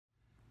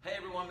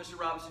everyone, Mr.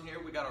 Robinson here.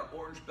 We got our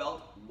orange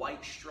belt,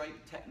 white stripe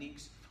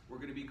techniques. We're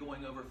going to be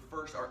going over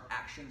first our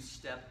action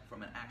step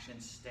from an action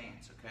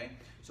stance, okay?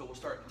 So we'll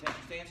start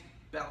attention stance,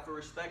 bow for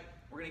respect.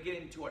 We're going to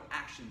get into our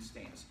action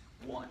stance.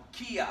 One,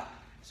 kia.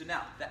 So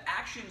now, the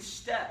action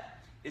step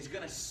is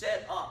going to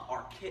set up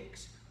our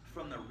kicks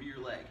from the rear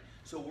leg.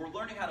 So we're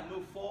learning how to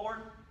move forward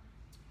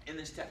in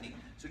this technique.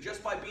 So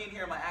just by being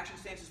here, my action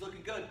stance is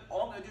looking good.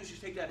 All I'm going to do is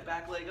just take that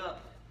back leg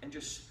up and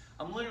just,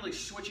 I'm literally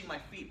switching my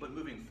feet but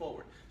moving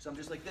forward. So I'm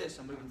just like this,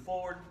 I'm moving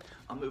forward,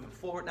 I'm moving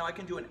forward. Now I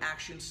can do an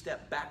action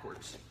step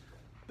backwards.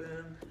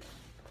 Boom,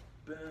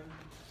 boom,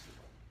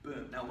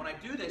 boom. Now when I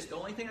do this, the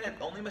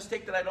only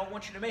mistake that I don't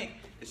want you to make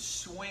is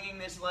swinging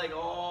this leg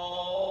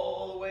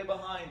all the way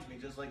behind me,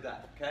 just like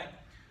that, okay?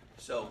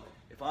 So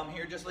if I'm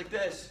here just like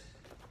this,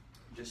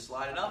 just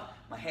slide it up.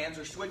 My hands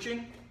are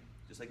switching,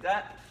 just like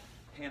that.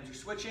 Hands are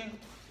switching,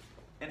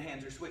 and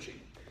hands are switching.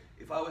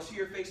 If I was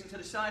here facing to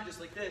the side, just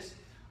like this,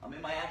 I'm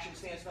in my action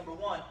stance number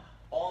one.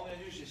 All I'm going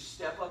to do is just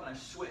step up and I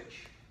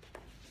switch.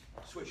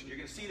 Switch, and you're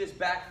going to see this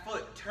back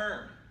foot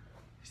turn.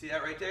 See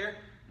that right there?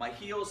 My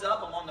heel's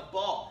up, I'm on the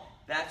ball.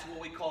 That's what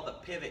we call the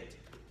pivot,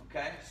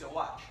 okay? So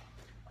watch.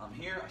 I'm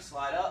here, I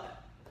slide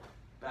up,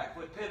 back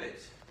foot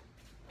pivots.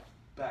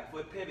 Back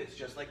foot pivots,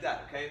 just like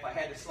that, okay? If I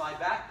had to slide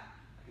back,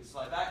 I can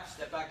slide back,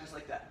 step back just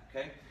like that,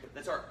 okay?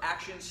 That's our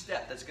action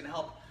step. That's going to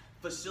help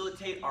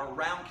facilitate our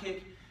round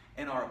kick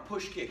and our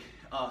push kick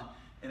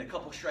in a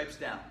couple stripes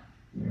down.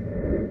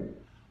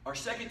 Our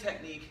second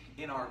technique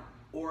in our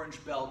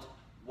orange belt,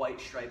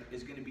 white stripe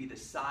is going to be the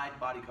side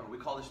body cover. We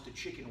call this the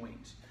chicken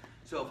wings.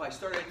 So if I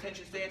start at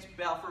attention stance,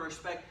 bow for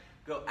respect,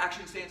 go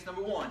action stance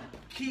number one,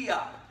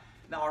 kia.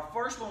 Now our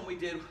first one we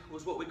did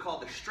was what we call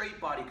the straight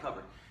body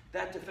cover.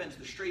 That defends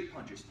the straight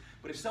punches.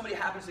 But if somebody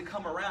happens to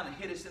come around and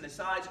hit us in the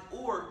sides,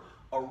 or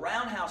a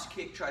roundhouse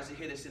kick tries to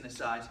hit us in the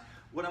sides,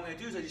 what I'm going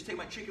to do is I just take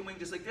my chicken wing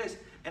just like this,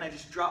 and I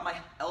just drop my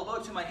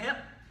elbow to my hip,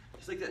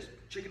 just like this.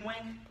 Chicken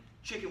wing,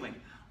 chicken wing.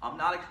 I'm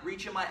not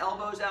reaching my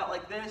elbows out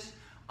like this.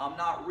 I'm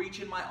not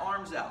reaching my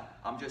arms out.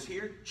 I'm just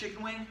here,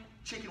 chicken wing,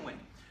 chicken wing.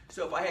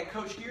 So if I had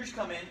Coach Gears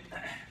come in,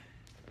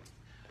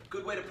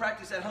 good way to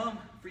practice at home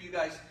for you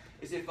guys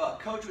is if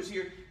Coach was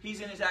here,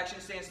 he's in his action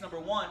stance number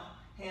one,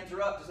 hands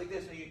are up just like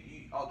this, and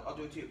I'll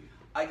do it too.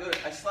 I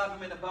slap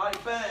him in the body,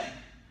 bang,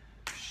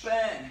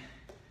 bang,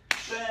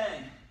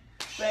 bang,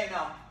 bang.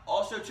 Now,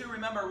 also too,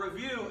 remember,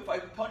 review, if I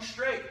punch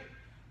straight,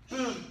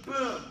 boom,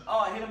 boom. Oh,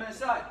 I hit him in the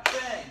side,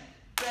 bang,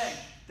 bang.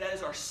 That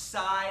is our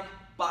side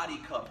body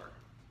cover.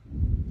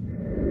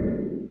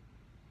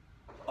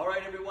 All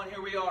right, everyone,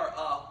 here we are.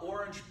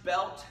 Orange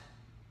belt,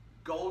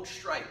 gold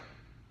stripe.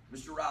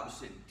 Mr.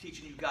 Robinson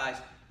teaching you guys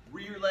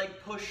rear leg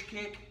push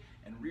kick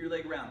and rear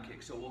leg round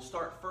kick. So we'll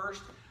start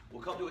first.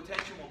 We'll come to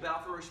attention. We'll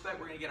bow for respect.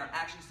 We're going to get our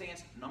action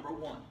stance number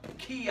one,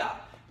 kia.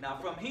 Now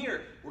from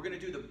here, we're going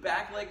to do the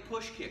back leg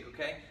push kick,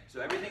 okay?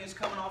 So everything is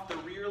coming off the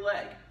rear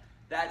leg.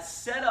 That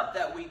setup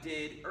that we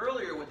did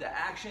earlier with the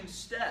action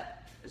step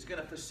is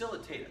going to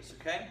facilitate us,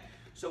 okay?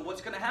 So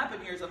what's going to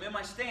happen here is I'm in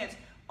my stance.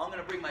 I'm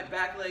going to bring my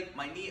back leg,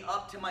 my knee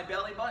up to my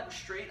belly button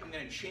straight. I'm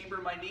going to chamber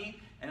my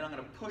knee, and I'm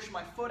going to push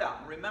my foot out.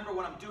 And remember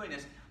when I'm doing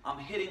this, I'm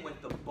hitting with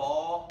the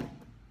ball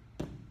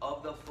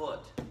of the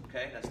foot,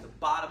 okay? That's the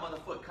bottom of the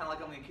foot, kind of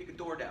like I'm going to kick a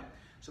door down.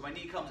 So my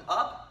knee comes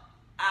up,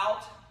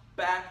 out,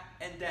 back,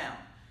 and down.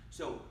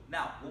 So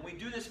now, when we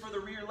do this for the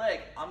rear leg,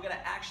 I'm going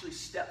to actually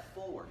step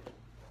forward.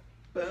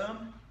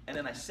 Boom, and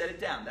then I set it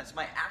down. That's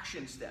my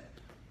action step.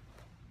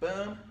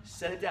 Boom,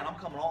 set it down. I'm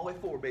coming all the way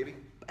forward, baby.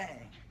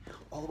 Bang,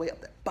 all the way up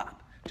there,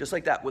 bop. Just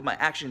like that with my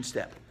action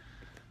step,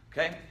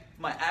 okay?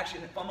 My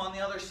action, if I'm on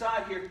the other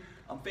side here,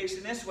 I'm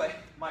facing this way,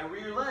 my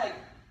rear leg,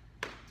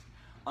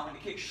 I'm going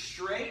to kick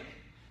straight,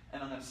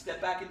 and I'm going to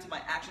step back into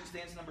my action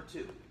stance number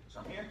two.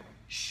 So I'm here,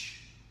 shh,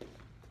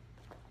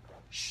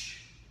 shh,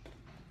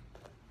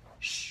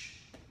 shh,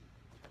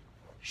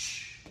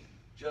 shh,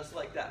 just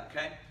like that,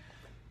 okay?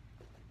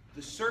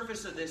 The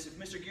surface of this, if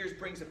Mr. Gears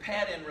brings a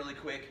pad in really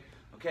quick,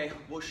 okay,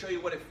 we'll show you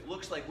what it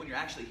looks like when you're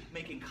actually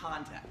making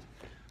contact,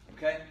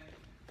 okay?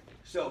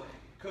 So,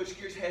 Coach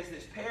Gears has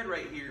this pad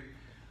right here.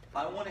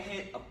 I want to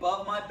hit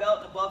above my belt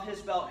and above his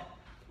belt,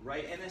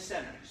 right in the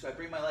center. So I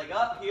bring my leg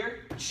up here,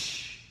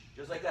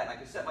 just like that. And I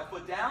can set my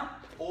foot down,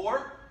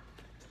 or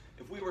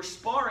if we were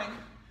sparring,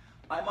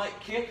 I might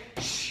kick,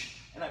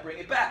 and I bring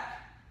it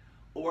back.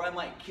 Or I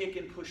might kick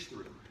and push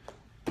through.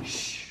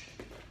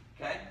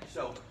 Okay,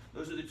 so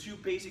those are the two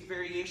basic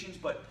variations,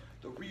 but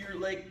the rear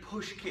leg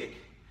push kick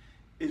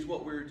is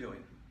what we're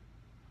doing.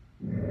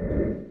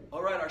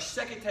 All right, our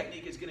second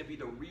technique is going to be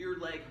the rear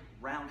leg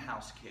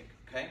roundhouse kick,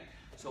 okay?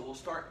 So we'll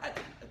start at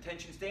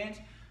attention stance,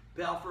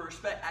 bow for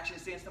respect, action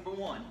stance number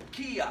one,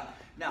 kia.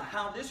 Now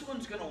how this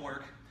one's going to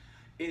work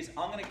is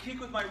I'm going to kick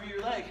with my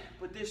rear leg,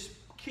 but this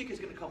kick is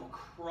going to come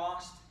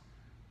across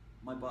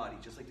my body,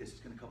 just like this.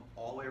 It's going to come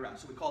all the way around.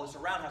 So we call this a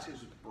roundhouse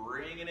because it's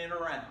bringing it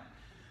around.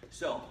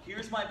 So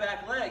here's my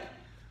back leg.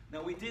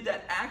 Now we did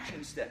that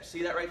action step.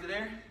 See that right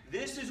there?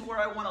 This is where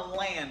I want to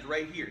land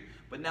right here.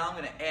 But now I'm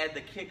going to add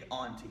the kick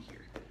onto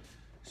here.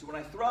 So when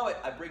I throw it,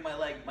 I bring my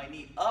leg, my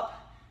knee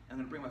up, and I'm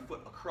gonna bring my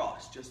foot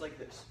across, just like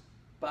this.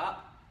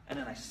 Bop, and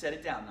then I set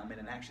it down. I'm in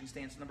an action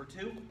stance number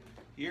 2.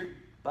 Here,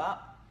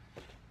 bop.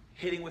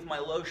 Hitting with my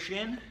low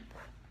shin,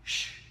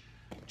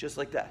 just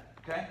like that,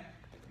 okay?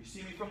 You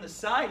see me from the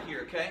side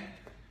here, okay?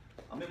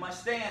 I'm in my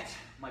stance,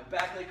 my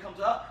back leg comes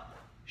up,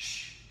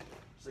 just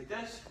like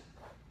this,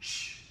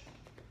 just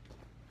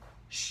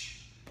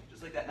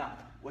like that. Now,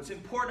 what's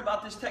important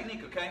about this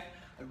technique, okay?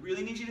 I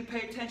really need you to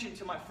pay attention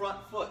to my front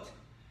foot.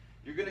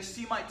 You're gonna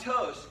see my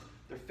toes,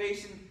 they're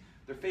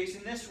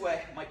facing this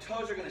way. My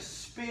toes are gonna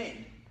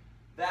spin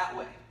that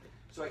way.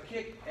 So I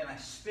kick and I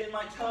spin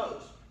my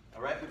toes,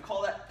 all right? We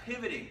call that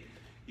pivoting.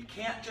 You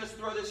can't just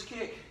throw this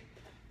kick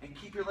and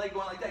keep your leg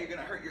going like that. You're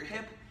gonna hurt your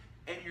hip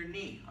and your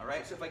knee, all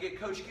right? So if I get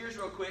Coach Gears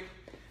real quick,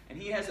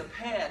 and he has a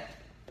pad,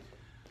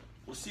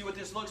 we'll see what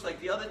this looks like.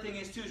 The other thing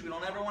is too, is we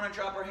don't ever wanna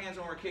drop our hands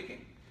when we're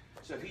kicking.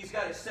 So if he's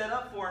got it set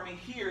up for me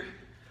here,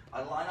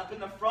 I line up in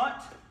the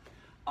front,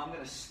 I'm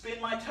gonna spin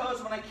my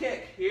toes when I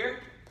kick, here,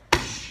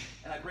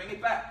 and I bring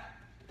it back,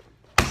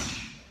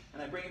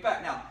 and I bring it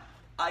back. Now,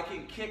 I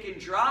can kick and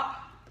drop,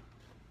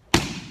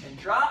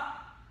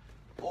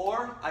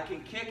 or I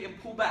can kick and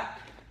pull back,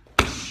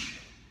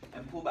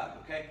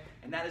 okay?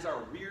 And that is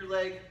our rear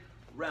leg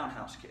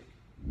roundhouse kick.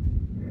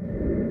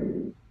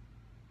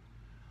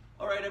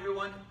 All right,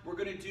 everyone, we're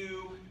gonna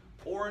do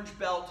orange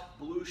belt,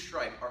 blue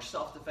stripe, our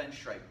self-defense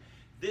stripe.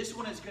 This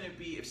one is gonna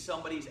be if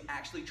somebody's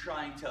actually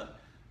trying to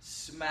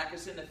smack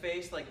us in the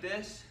face like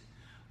this,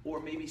 or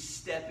maybe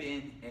step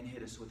in and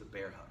hit us with a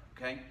bear hug,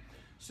 okay?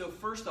 So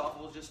first off,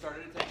 we'll just start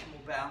at attention,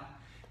 we'll bow.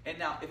 And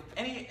now,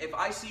 if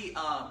I see,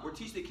 we're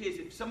teaching the kids,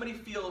 if somebody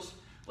feels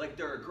like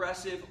they're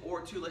aggressive,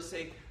 or let's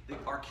say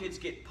our kids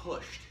get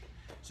pushed.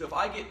 So if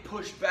I get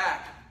pushed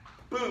back,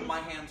 boom, my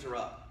hands are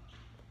up.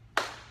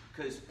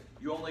 Because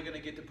you're only gonna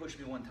get to push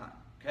me one time,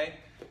 okay?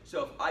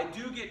 So if I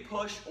do get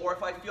pushed, or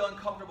if I feel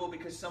uncomfortable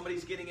because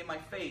somebody's getting in my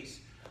face,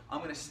 I'm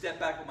gonna step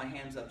back with my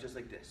hands up just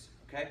like this,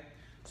 okay?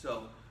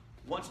 So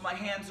once my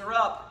hands are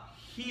up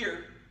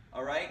here,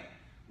 all right,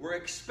 we're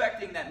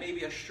expecting that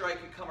maybe a strike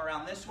could come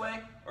around this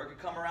way or it could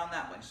come around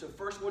that way. So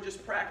first we'll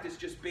just practice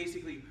just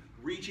basically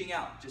reaching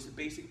out, just a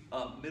basic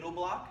middle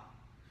block,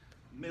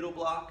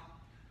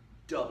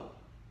 double,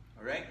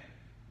 all right?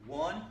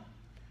 1,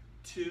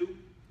 2,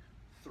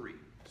 3.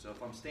 So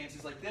if I'm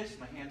stances like this,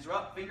 my hands are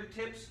up,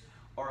 fingertips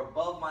are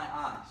above my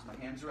eyes, my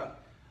hands are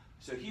up.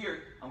 So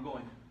here I'm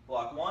going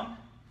block 1,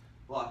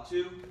 block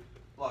 2,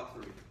 block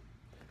 3.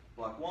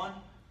 Block 1,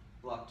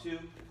 block 2,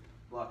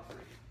 block 3,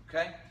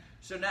 okay?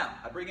 So now,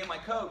 I bring in my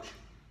coach,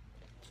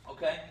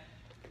 okay?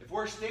 If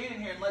we're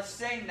standing here, and let's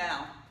say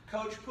now,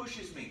 coach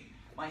pushes me,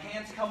 my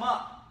hands come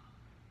up,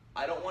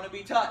 I don't want to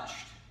be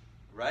touched,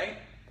 right?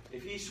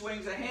 If he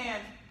swings a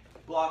hand,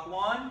 block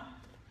 1,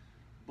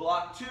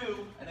 block 2,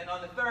 and then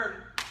on the third,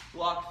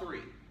 block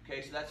 3,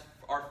 okay? So that's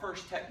our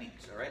first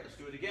techniques, all right? Let's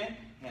do it again.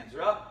 Hands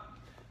are up,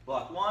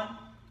 block 1,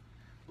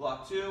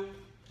 block 2,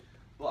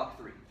 block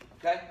 3,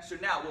 okay? So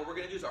now what we're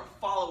going to do is our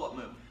follow-up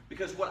move.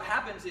 Because what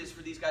happens is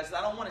for these guys is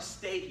I don't want to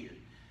stay here.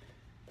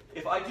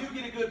 If I do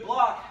get a good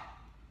block,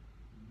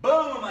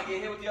 boom, I get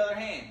hit with the other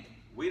hand.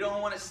 We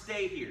don't want to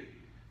stay here.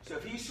 So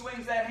if he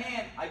swings that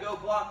hand, I go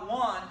block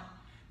 1,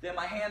 then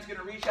my hand's going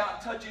to reach out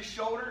and touch his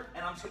shoulder,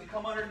 and I'm just going to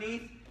come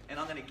underneath, and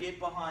I'm going to get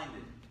behind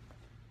him.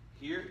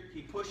 Here,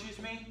 he pushes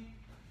me,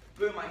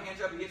 boom, my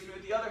hand's up, he hits me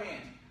with the other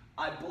hand.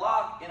 I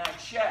block and I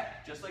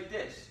check, just like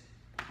this.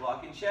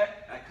 Block and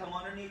check, I come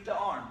underneath the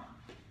arm,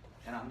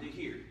 and I'm to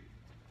here.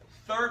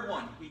 Third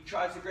one, he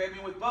tries to grab me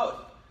with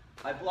both.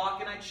 I block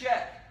and I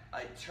check.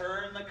 I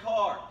turn the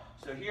car.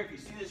 So here, if you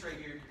see this right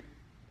here,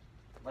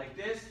 like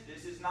this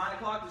is 9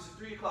 o'clock, this is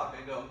 3 o'clock.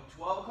 I go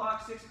 12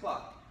 o'clock, 6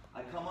 o'clock.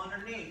 I come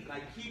underneath, and I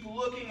keep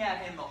looking at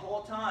him the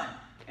whole time,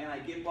 and I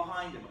get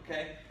behind him,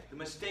 okay? The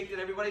mistake that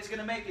everybody's going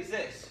to make is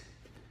this.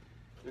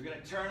 They're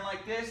going to turn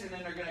like this, and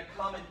then they're going to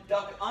come and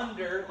duck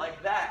under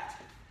like that,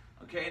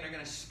 okay? And they're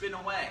going to spin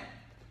away.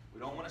 We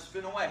don't want to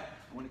spin away.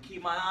 I want to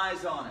keep my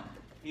eyes on him.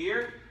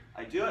 Here,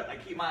 I do it. I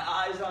keep my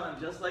eyes on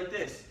him just like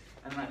this,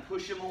 and then I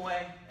push him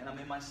away, and I'm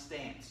in my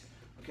stance,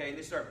 okay?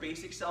 This is our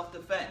basic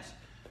self-defense.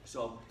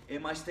 So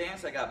in my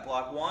stance, I got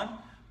block 1,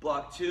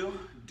 block 2,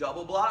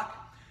 double block.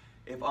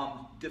 If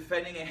I'm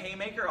defending a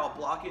haymaker, I'll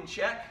block and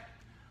check.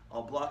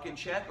 I'll block and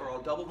check, or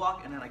I'll double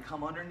block, and then I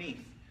come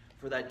underneath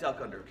for that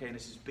duck under, okay? And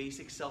this is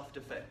basic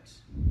self-defense.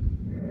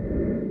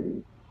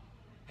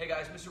 Hey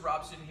guys, Mr.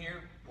 Robson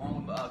here,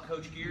 along with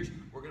Coach Gears.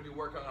 We're gonna be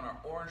working on our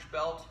orange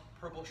belt,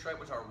 purple stripe,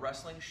 which is our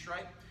wrestling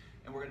stripe,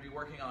 and we're gonna be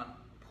working on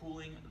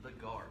pulling the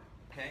guard,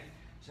 okay?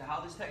 So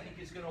how this technique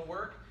is gonna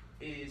work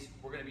is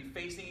we're gonna be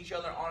facing each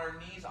other on our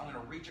knees. I'm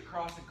gonna reach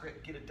across and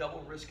get a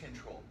double wrist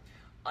control.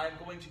 I'm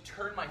going to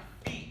turn my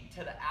feet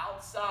to the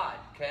outside,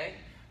 okay?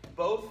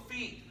 Both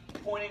feet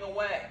pointing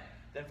away.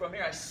 Then from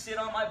here, I sit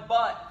on my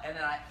butt, and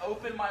then I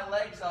open my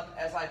legs up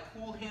as I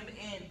pull him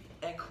in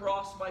and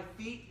cross my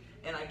feet,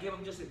 and I give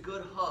him just a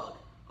good hug,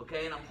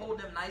 okay? And I'm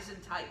holding him nice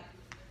and tight,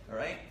 all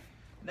right?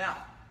 Now,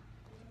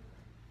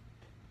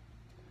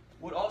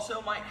 what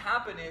also might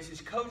happen is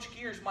Coach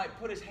Gears might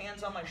put his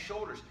hands on my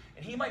shoulders,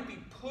 and he might be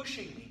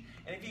pushing me,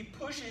 And if he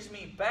pushes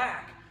me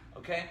back,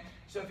 okay,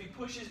 so if he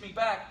pushes me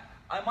back,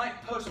 I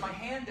might post my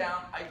hand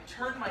down, I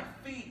turn my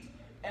feet,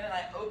 and then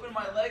I open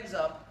my legs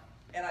up,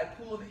 and I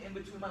pull him in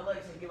between my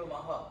legs and give him a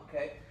hug,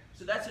 okay?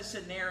 So that's a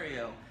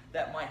scenario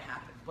that might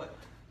happen. But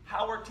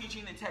how we're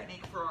teaching the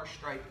technique for our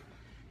stripe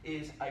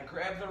is I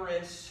grab the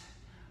wrists,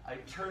 I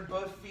turn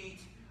both feet,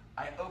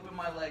 I open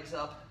my legs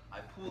up, I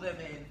pull them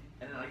in,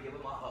 and then I give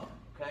them a hug,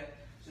 okay?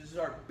 So this is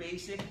our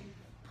basic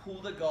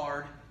pull the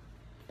guard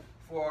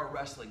for our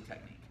wrestling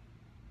technique.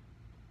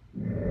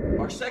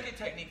 Our second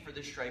technique for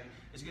this stripe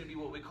is going to be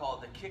what we call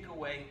the kick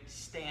away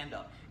stand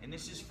up. And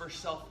this is for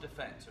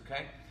self-defense,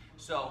 okay?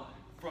 So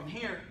from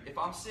here, if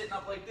I'm sitting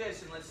up like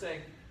this, and let's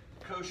say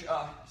coach,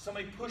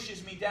 somebody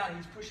pushes me down,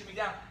 he's pushing me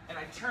down, and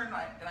I turn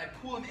and I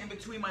pull him in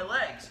between my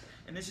legs,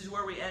 and this is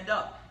where we end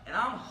up. And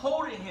I'm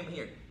holding him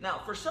here.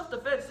 Now, for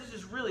self-defense, this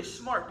is really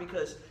smart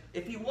because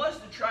if he was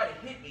to try to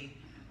hit me,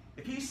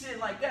 if he's sitting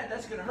like that,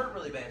 that's going to hurt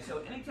really bad.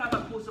 So anytime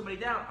I pull somebody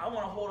down, I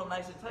want to hold him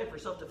nice and tight for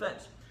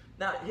self-defense.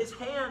 Now, his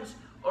hands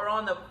are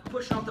on the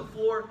pushing off the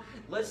floor.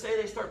 Let's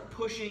say they start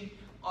pushing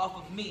off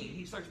of me.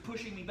 He starts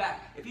pushing me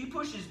back. If he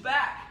pushes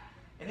back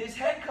and his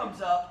head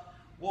comes up,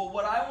 well,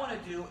 what I want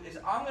to do is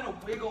I'm going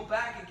to wiggle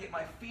back and get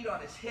my feet on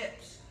his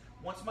hips.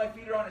 Once my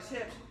feet are on his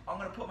hips, I'm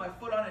going to put my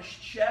foot on his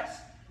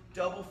chest,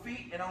 double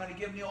feet, and I'm going to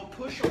give him the old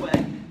push away,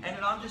 and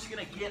then I'm just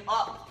going to get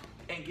up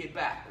and get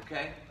back,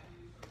 okay?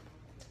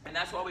 And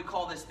that's why we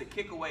call this the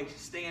kick away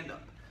stand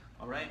up,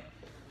 all right?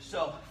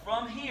 So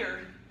from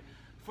here,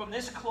 from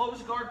this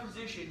closed guard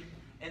position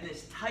and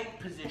this tight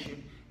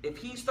position, if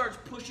he starts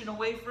pushing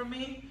away from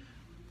me,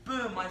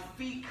 boom, my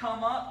feet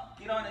come up,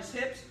 get on his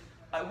hips,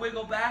 I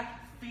wiggle back,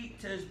 feet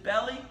to his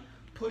belly,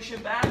 push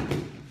him back,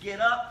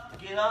 get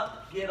up, get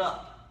up, get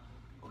up,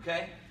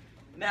 okay?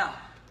 Now,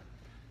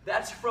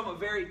 that's from a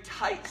very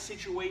tight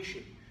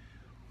situation.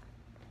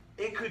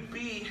 It could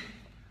be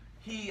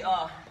he's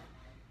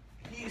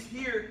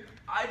here,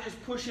 I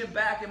just push him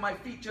back and my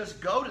feet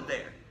just go to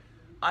there.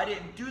 I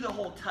didn't do the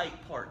whole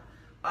tight part.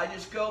 I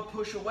just go,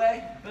 push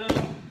away,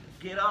 boom,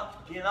 get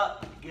up, get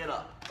up, get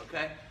up,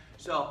 okay?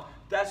 So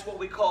that's what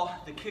we call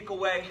the kick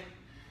away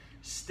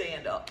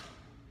stand up.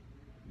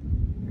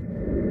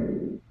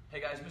 Hey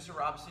guys, Mr.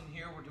 Robinson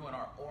here. We're doing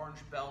our orange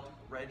belt,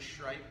 red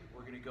stripe.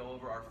 We're gonna go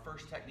over our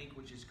first technique,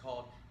 which is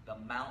called the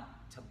mount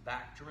to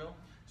back drill.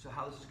 So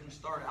how this is gonna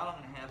start out,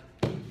 I'm gonna have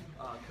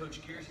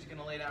Coach Gears is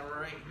gonna lay down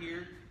right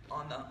here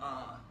on the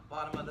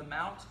bottom of the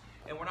mount.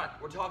 And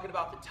we're talking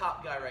about the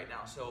top guy right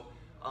now. So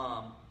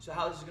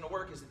how this is gonna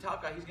work is the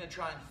top guy, he's gonna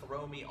try and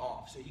throw me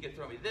off. So he can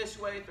throw me this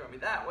way, throw me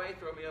that way,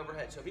 throw me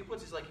overhead. So if he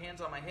puts his hands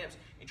on my hips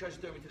and tries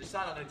to throw me to the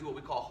side, I'm gonna do what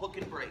we call hook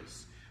and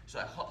brace. So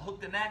I hook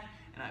the neck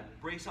and I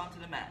brace onto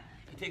the mat.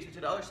 He takes me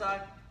to the other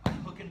side, I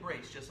hook and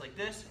brace just like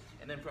this,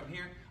 and then from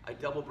here I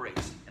double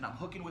brace, and I'm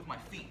hooking with my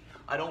feet.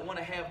 I want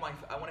to have my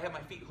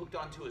feet hooked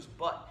onto his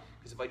butt,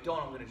 because if I don't,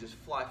 I'm going to just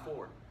fly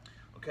forward.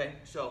 Okay,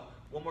 so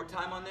one more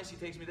time on this. He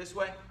takes me this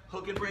way,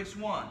 hook and brace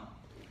 1,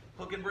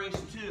 hook and brace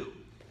 2.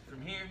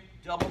 From here,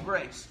 double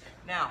brace.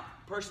 Now,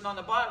 person on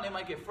the bottom, they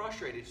might get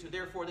frustrated, so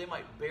therefore they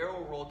might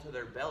barrel roll to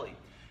their belly.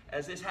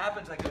 As this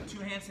happens, I go 2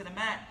 hands to the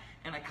mat,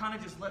 and I kind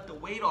of just let the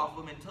weight off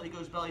him until he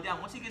goes belly down.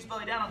 Once he gets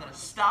belly down, I'm going to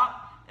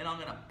stop, and I'm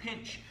going to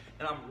pinch,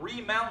 and I'm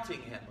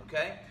remounting him,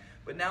 okay?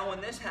 But now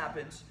when this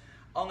happens,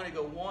 I'm going to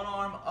go one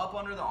arm up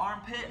under the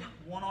armpit,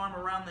 one arm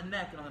around the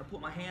neck, and I'm going to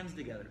put my hands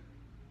together.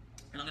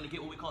 And I'm going to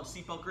get what we call a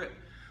seatbelt grip.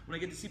 When I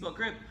get the seatbelt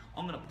grip,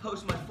 I'm going to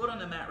post my foot on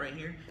the mat right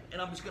here,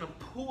 and I'm just going to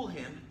pull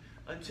him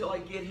until I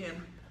get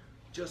him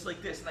just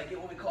like this, and I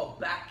get what we call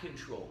back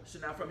control. So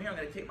now from here, I'm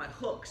going to take my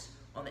hooks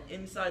on the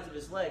insides of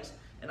his legs,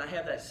 and I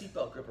have that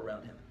seatbelt grip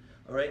around him.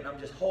 All right, and I'm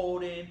just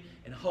holding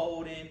and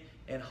holding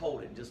and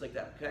holding, just like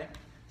that, okay?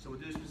 So we'll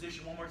do this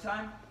position one more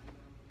time.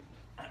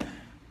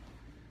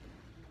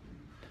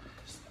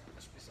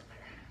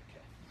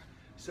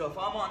 So if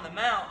I'm on the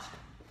mount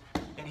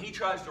and he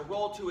tries to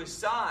roll to his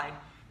side,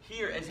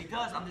 here as he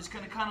does, I'm just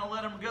going to kind of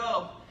let him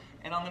go,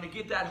 and I'm going to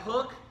get that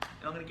hook,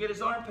 and I'm going to get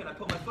his armpit, I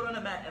put my foot on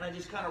the mat, and I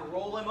just kind of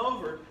roll him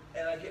over,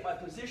 and I get my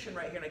position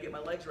right here, and I get my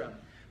legs around him.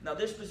 Now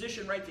this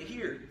position right to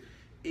here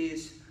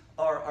is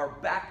our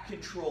back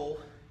control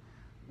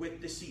with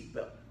the seat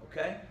belt,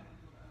 okay?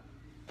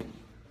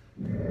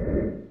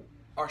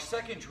 Our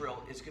second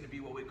drill is going to be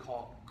what we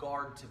call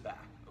guard to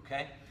back,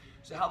 okay?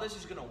 So how this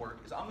is going to work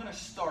is I'm going to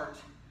start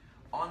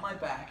on my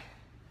back.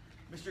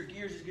 Mr.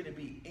 Gears is going to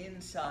be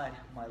inside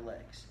my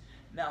legs.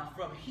 Now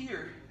from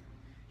here,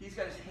 he's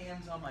got his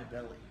hands on my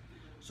belly.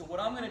 So what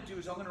I'm going to do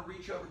is I'm going to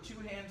reach over 2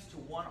 hands to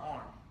 1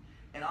 arm,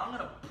 and I'm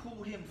going to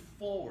pull him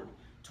forward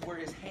to where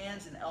his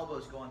hands and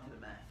elbows go onto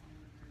the mat.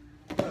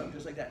 Boom,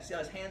 just like that. See how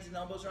his hands and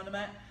elbows are on the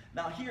mat?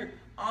 Now here,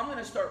 I'm going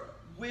to start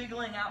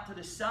wiggling out to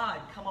the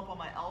side, come up on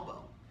my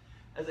elbow.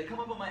 As I come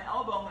up on my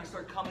elbow, I'm going to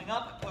start coming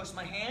up, I post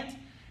my hand,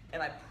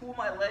 and I pull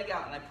my leg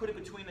out, and I put it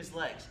between his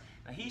legs.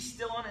 Now he's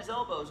still on his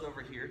elbows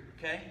over here,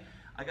 okay?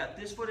 I got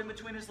this foot in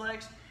between his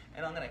legs,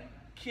 and I'm going to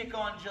kick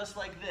on just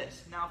like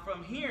this. Now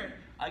from here,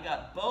 I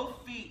got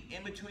both feet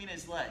in between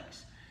his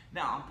legs.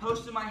 Now I'm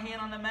posting my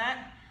hand on the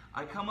mat,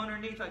 I come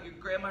underneath, I can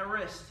grab my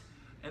wrist,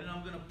 and then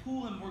I'm going to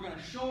pull him, we're going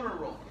to shoulder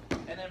roll.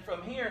 And then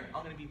from here,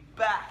 I'm going to be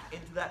back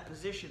into that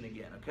position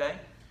again, okay?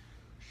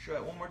 Try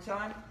it one more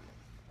time.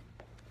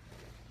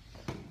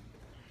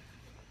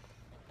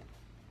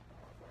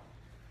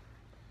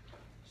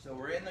 So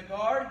we're in the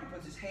guard, he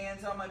puts his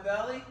hands on my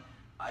belly,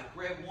 I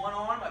grab one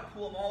arm, I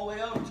pull him all the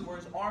way over to where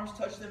his arms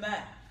touch the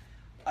mat.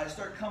 I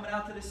start coming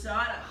out to the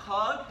side, I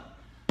hug,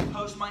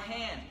 post my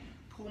hand,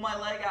 pull my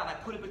leg out, and I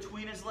put it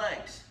between his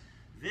legs.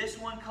 This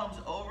one comes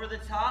over the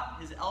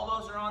top, his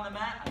elbows are on the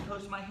mat, I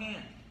post my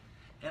hand,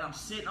 and I'm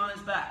sitting on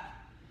his back.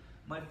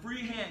 My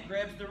free hand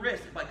grabs the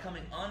wrist by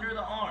coming under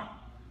the arm.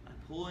 I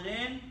pull it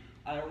in,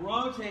 I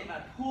rotate, and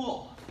I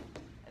pull.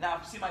 And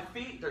now, see my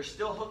feet? They're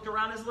still hooked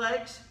around his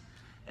legs.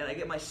 And I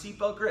get my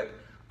seatbelt grip.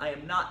 I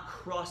am not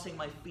crossing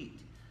my feet,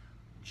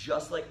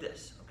 just like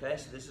this, okay?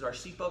 So this is our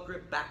seatbelt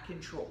grip, back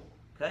control,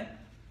 okay?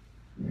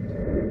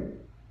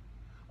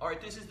 All right,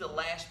 this is the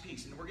last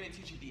piece, and we're gonna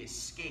teach you the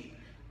escape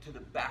to the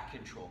back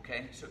control,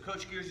 okay? So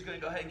Coach Gears is gonna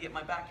go ahead and get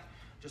my back,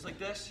 just like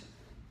this.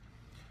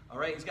 All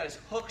right, he's got his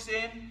hooks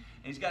in, and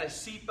he's got his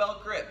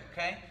seatbelt grip,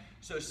 okay?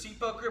 So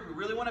seatbelt grip, we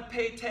really wanna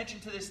pay attention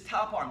to this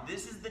top arm.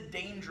 This is the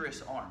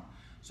dangerous arm.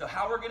 So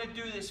how we're gonna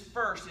do this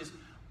first is,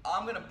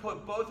 I'm going to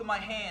put both of my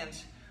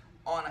hands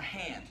on a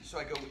hand. So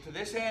I go to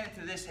this hand and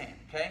to this hand,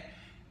 okay?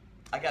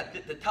 I got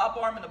the top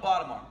arm and the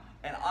bottom arm.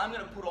 And I'm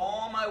going to put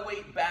all my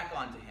weight back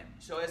onto him.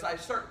 So as I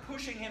start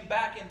pushing him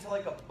back into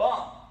like a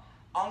bump,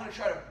 I'm going to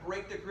try to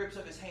break the grips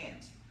of his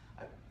hands.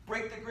 I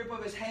break the grip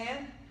of his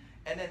hand,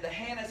 and then the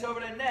hand that's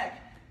over the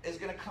neck is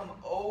going to come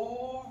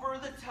over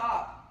the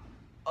top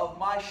of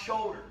my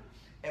shoulder.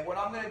 And what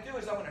I'm going to do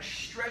is I'm going to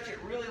stretch it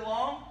really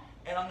long,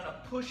 and I'm going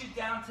to push it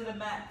down to the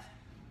mat.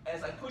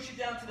 As I push it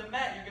down to the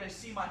mat, you're going to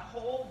see my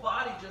whole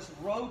body just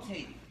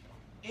rotate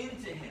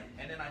into him,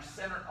 and then I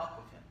center up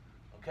with him,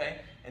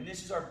 okay? And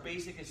this is our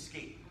basic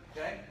escape,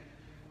 okay?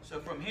 So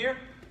from here,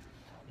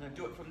 I'm going to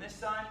do it from this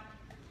side.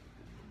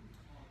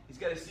 He's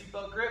got his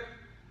seatbelt grip,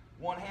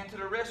 one hand to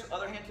the wrist,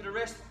 other hand to the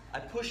wrist. I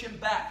push him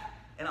back,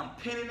 and I'm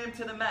pinning him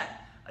to the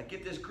mat. I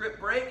get this grip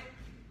break,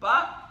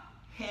 bop,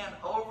 hand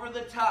over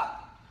the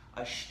top.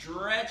 I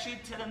stretch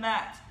it to the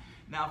mat.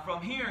 Now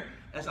from here,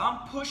 as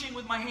I'm pushing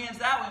with my hands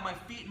that way, my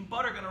feet and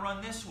butt are going to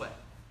run this way.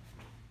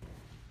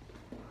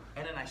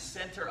 And then I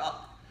center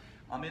up.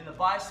 I'm in the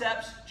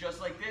biceps, just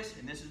like this,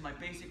 and this is my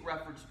basic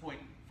reference point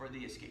for the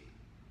escape.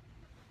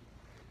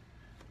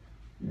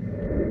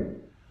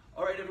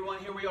 All right, everyone,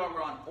 here we are.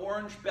 We're on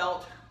orange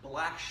belt,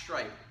 black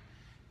stripe.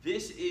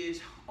 This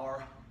is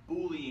our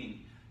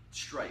bullying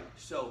stripe.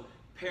 So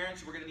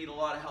parents, we're going to need a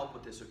lot of help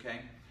with this,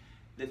 okay?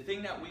 The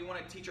thing that we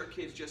want to teach our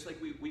kids, just like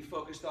we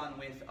focused on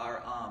with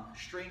our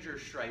stranger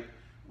stripe,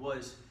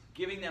 was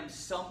giving them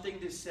something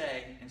to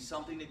say and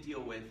something to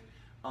deal with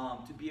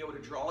to be able to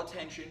draw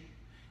attention.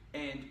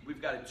 And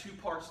we've got two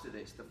parts to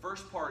this. The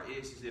first part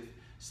is if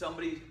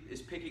somebody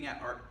is picking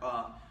at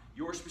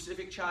your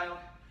specific child,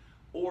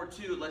 or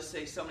two, let's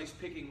say somebody's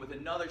picking with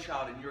another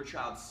child and your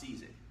child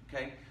sees it,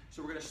 okay?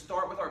 So we're going to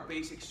start with our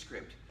basic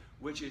script,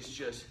 which is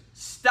just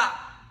stop,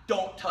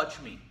 don't touch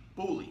me,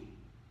 bully.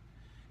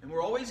 And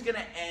we're always going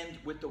to end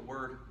with the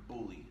word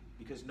bully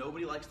because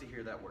nobody likes to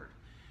hear that word.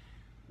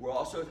 We're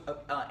also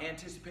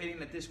anticipating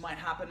that this might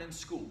happen in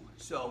school.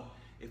 So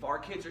if our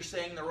kids are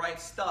saying the right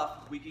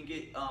stuff, we can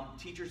get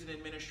teachers and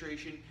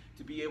administration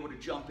to be able to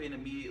jump in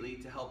immediately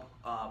to help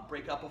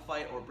break up a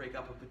fight or break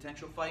up a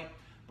potential fight.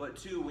 But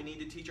two, we need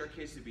to teach our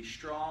kids to be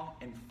strong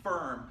and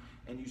firm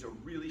and use a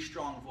really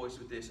strong voice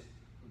with this,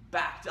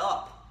 backed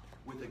up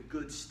with a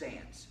good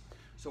stance.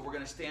 So we're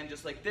going to stand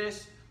just like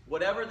this.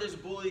 Whatever this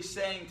bully's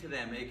saying to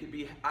them, it could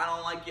be, I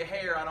don't like your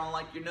hair, I don't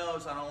like your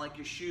nose, I don't like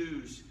your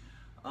shoes,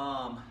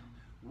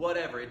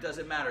 whatever, it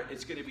doesn't matter.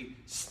 It's going to be,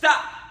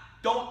 stop,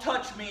 don't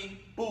touch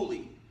me,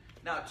 bully.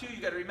 Now, two,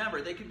 you got to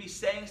remember, they could be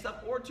saying stuff,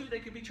 or two, they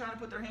could be trying to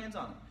put their hands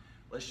on them.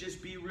 Let's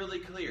just be really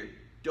clear.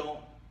 Don't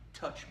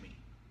touch me,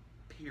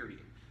 period.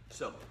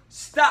 So,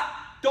 stop,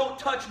 don't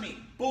touch me,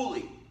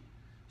 bully.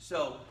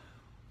 So,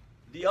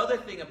 the other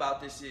thing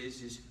about this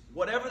is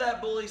whatever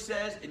that bully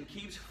says and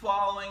keeps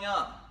following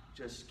up,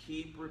 just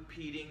keep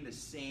repeating the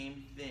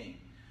same thing.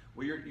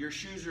 Well, your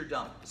shoes are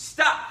dumb.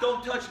 Stop,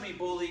 don't touch me,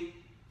 bully.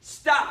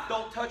 Stop,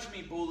 don't touch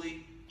me,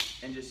 bully.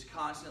 And just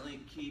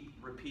constantly keep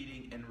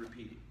repeating and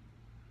repeating.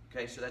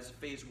 Okay, so that's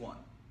phase one.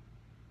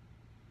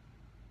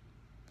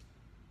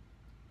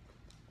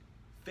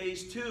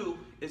 Phase two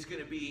is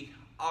going to be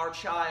our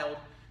child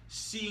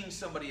seeing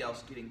somebody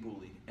else getting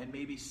bullied and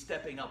maybe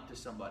stepping up to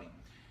somebody.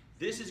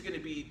 This is going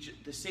to be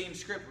the same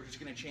script, we're just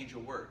going to change a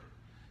word.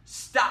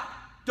 Stop,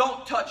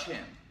 don't touch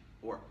him.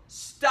 Or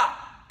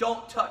stop,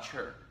 don't touch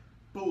her,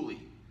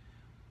 bully.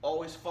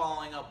 Always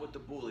following up with the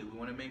bully. We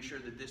want to make sure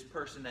that this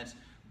person that's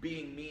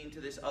being mean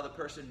to this other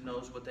person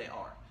knows what they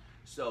are.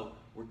 So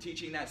we're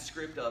teaching that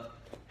script of,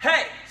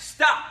 hey,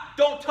 stop,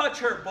 don't touch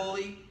her,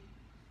 bully.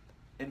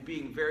 And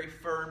being very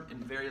firm and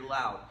very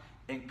loud.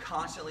 And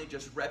constantly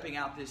just repping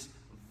out this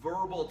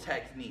verbal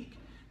technique.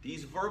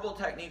 These verbal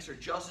techniques are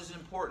just as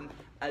important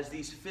as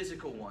these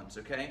physical ones,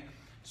 okay?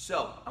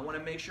 So I want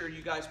to make sure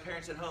you guys,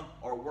 parents at home,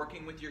 are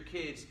working with your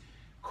kids,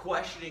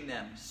 questioning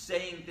them,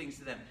 saying things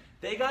to them.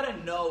 They got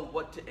to know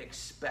what to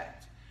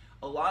expect.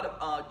 A lot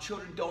of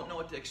children don't know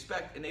what to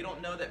expect, and they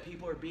don't know that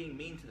people are being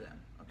mean to them,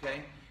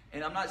 okay?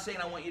 And I'm not saying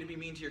I want you to be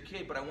mean to your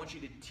kid, but I want you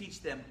to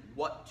teach them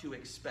what to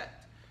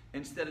expect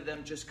instead of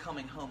them just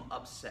coming home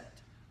upset,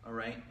 all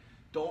right?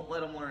 Don't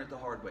let them learn it the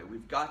hard way.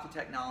 We've got the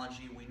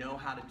technology. We know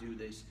how to do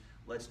this.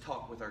 Let's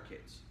talk with our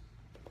kids.